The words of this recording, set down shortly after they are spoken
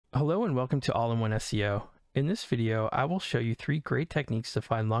Hello and welcome to All-in-One SEO. In this video, I will show you 3 great techniques to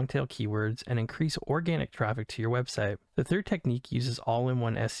find long-tail keywords and increase organic traffic to your website. The third technique uses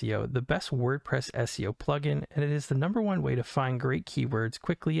All-in-One SEO, the best WordPress SEO plugin, and it is the #1 way to find great keywords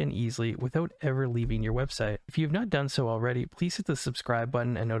quickly and easily without ever leaving your website. If you have not done so already, please hit the subscribe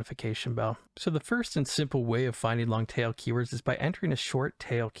button and notification bell. So the first and simple way of finding long-tail keywords is by entering a short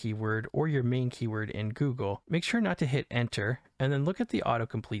tail keyword or your main keyword in Google. Make sure not to hit enter, and then look at the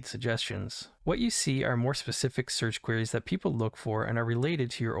autocomplete suggestions. What you see are more specific search queries that people look for and are related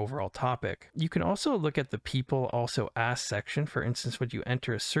to your overall topic. You can also look at the people also asked section. For instance, when you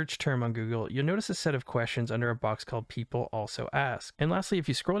enter a search term on Google, you'll notice a set of questions under a box called people also ask. And lastly, if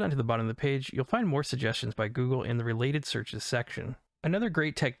you scroll down to the bottom of the page, you'll find more suggestions by Google in the related searches section. Another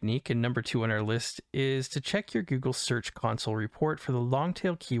great technique, and #2 on our list, is to check your Google Search Console report for the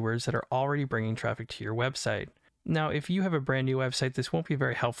long-tail keywords that are already bringing traffic to your website. Now, if you have a brand new website, this won't be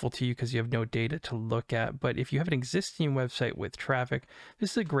very helpful to you because you have no data to look at, but if you have an existing website with traffic,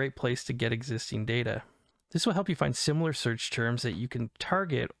 this is a great place to get existing data. This will help you find similar search terms that you can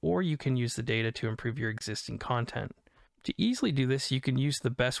target, or you can use the data to improve your existing content. To easily do this, you can use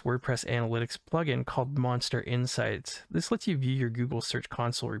the best WordPress analytics plugin called MonsterInsights. This lets you view your Google Search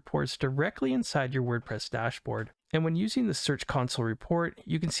Console reports directly inside your WordPress dashboard. And when using the Search Console report,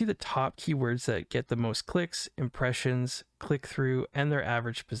 you can see the top keywords that get the most clicks, impressions, click-through, and their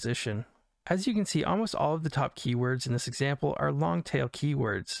average position. As you can see, almost all of the top keywords in this example are long-tail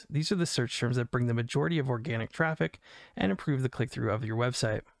keywords. These are the search terms that bring the majority of organic traffic and improve the click-through of your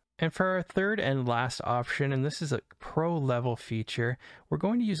website. And for our third and last option, and this is a pro level feature, we're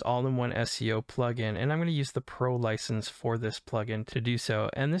going to use All-in-One SEO plugin, and I'm going to use the pro license for this plugin to do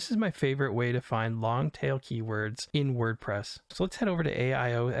so. And this is my favorite way to find long tail keywords in WordPress. So let's head over to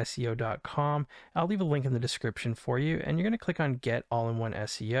AIOSEO.com. I'll leave a link in the description for you, and you're going to click on Get All-in-One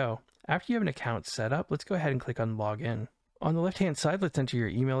SEO. After you have an account set up, let's go ahead and click on Login. On the left-hand side, let's enter your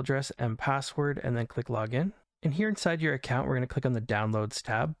email address and password, and then click Login. And here inside your account, we're going to click on the Downloads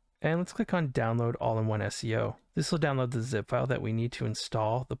tab. And let's click on Download All-in-One SEO. This will download the zip file that we need to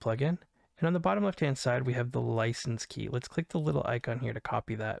install the plugin. And on the bottom left-hand side, we have the license key. Let's click the little icon here to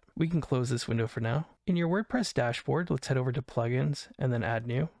copy that. We can close this window for now. In your WordPress dashboard, let's head over to Plugins and then Add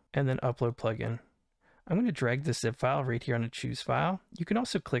New and then Upload Plugin. I'm going to drag the zip file right here on a Choose File. You can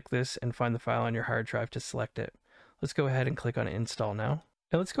also click this and find the file on your hard drive to select it. Let's go ahead and click on Install now.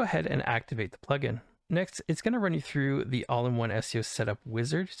 And let's go ahead and activate the plugin. Next, it's going to run you through the All-in-One SEO Setup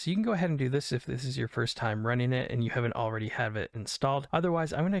Wizard. So you can go ahead and do this if this is your first time running it and you haven't already have it installed.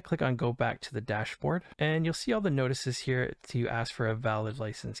 Otherwise, I'm going to click on Go Back to the Dashboard, and you'll see all the notices here to ask for a valid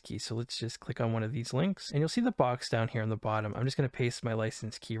license key. So let's just click on one of these links, and you'll see the box down here on the bottom. I'm just going to paste my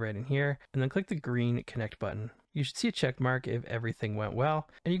license key right in here, and then click the green Connect button. You should see a check mark if everything went well,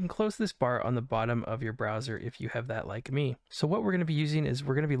 and you can close this bar on the bottom of your browser if you have that like me. So what we're going to be using is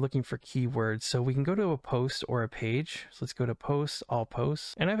we're going to be looking for keywords. So we can go to a post or a page. So let's go to Posts, All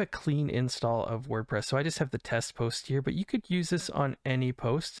Posts, and I have a clean install of WordPress. So I just have the test post here, but you could use this on any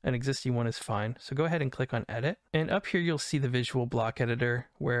post. An existing one is fine. So go ahead and click on Edit. And up here, you'll see the visual block editor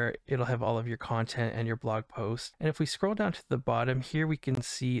where it'll have all of your content and your blog posts. And if we scroll down to the bottom here, we can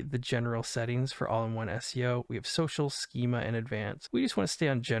see the general settings for All-in-One SEO. We have social, schema, and advanced. We just want to stay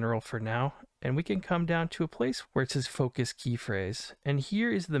on general for now, and we can come down to a place where it says focus key phrase. And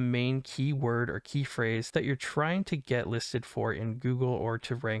here is the main keyword or key phrase that you're trying to get listed for in Google or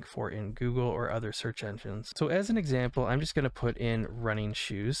to rank for in Google or other search engines. So as an example, I'm just going to put in running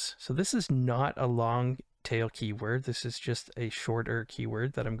shoes. So this is not a long tail keyword. This is just a shorter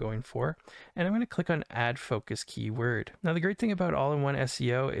keyword that I'm going for. And I'm going to click on Add Focus Keyword. Now, the great thing about All-in-One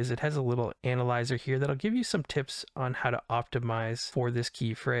SEO is it has a little analyzer here that'll give you some tips on how to optimize for this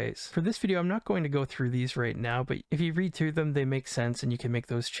key phrase. For this video, I'm not going to go through these right now, but if you read through them, they make sense and you can make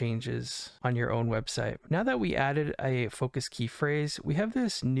those changes on your own website. Now that we added a focus key phrase, we have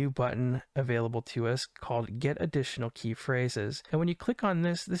this new button available to us called Get Additional Key Phrases. And when you click on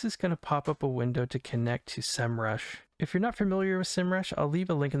this, this is going to pop up a window to connect to Semrush. If you're not familiar with Semrush, I'll leave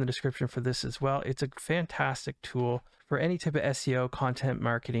a link in the description for this as well. It's a fantastic tool for any type of SEO, content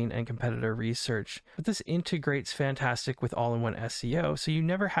marketing, and competitor research. But this integrates fantastic with All-in-One SEO, so you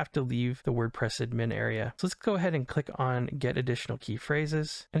never have to leave the WordPress admin area. So let's go ahead and click on Get Additional Key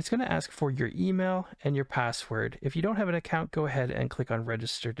Phrases, and it's going to ask for your email and your password. If you don't have an account, go ahead and click on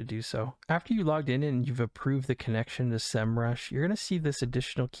Register to do so. After you logged in and you've approved the connection to Semrush, you're going to see this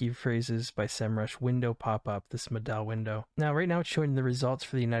Additional Key Phrases by Semrush window pop up, this Medal window. Now, right now it's showing the results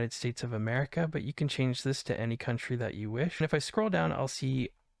for the United States of America, but you can change this to any country that you wish. And if I scroll down, I'll see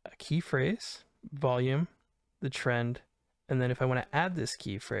a key phrase, volume, the trend, And then if I want to add this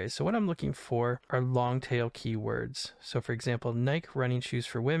key phrase, so what I'm looking for are long tail keywords. So for example, Nike running shoes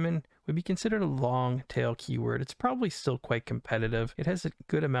for women would be considered a long tail keyword. It's probably still quite competitive. It has a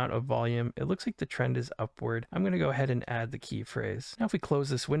good amount of volume. It looks like the trend is upward. I'm going to go ahead and add the key phrase. Now if we close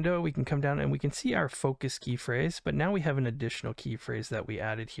this window, we can come down and we can see our focus key phrase, but now we have an additional key phrase that we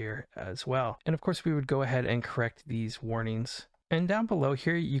added here as well. And of course we would go ahead and correct these warnings. And down below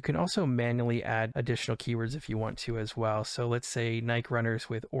here, you can also manually add additional keywords if you want to as well. So let's say Nike runners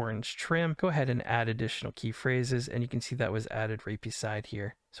with orange trim. Go ahead and add additional key phrases, and you can see that was added right beside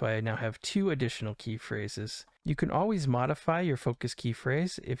here. So I now have 2 additional key phrases. You can always modify your focus key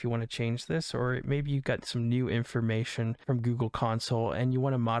phrase if you want to change this, or maybe you got some new information from Google Console and you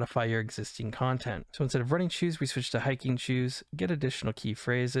want to modify your existing content. So instead of running shoes, we switch to hiking shoes, get additional key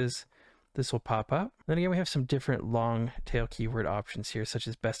phrases. This will pop up. Then again, we have some different long tail keyword options here, such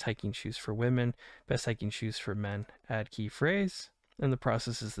as best hiking shoes for women, best hiking shoes for men. Add key phrase, and the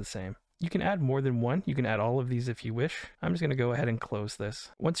process is the same. You can add more than one. You can add all of these if you wish. I'm just going to go ahead and close this.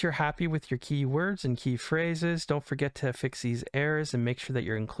 Once you're happy with your keywords and key phrases, don't forget to fix these errors and make sure that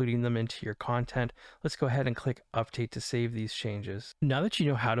you're including them into your content. Let's go ahead and click update to save these changes. Now that you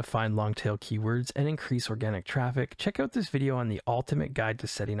know how to find long tail keywords and increase organic traffic, check out this video on the ultimate guide to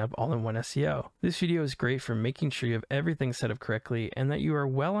setting up all-in-one SEO. This video is great for making sure you have everything set up correctly and that you are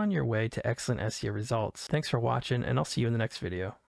well on your way to excellent SEO results. Thanks for watching, and I'll see you in the next video.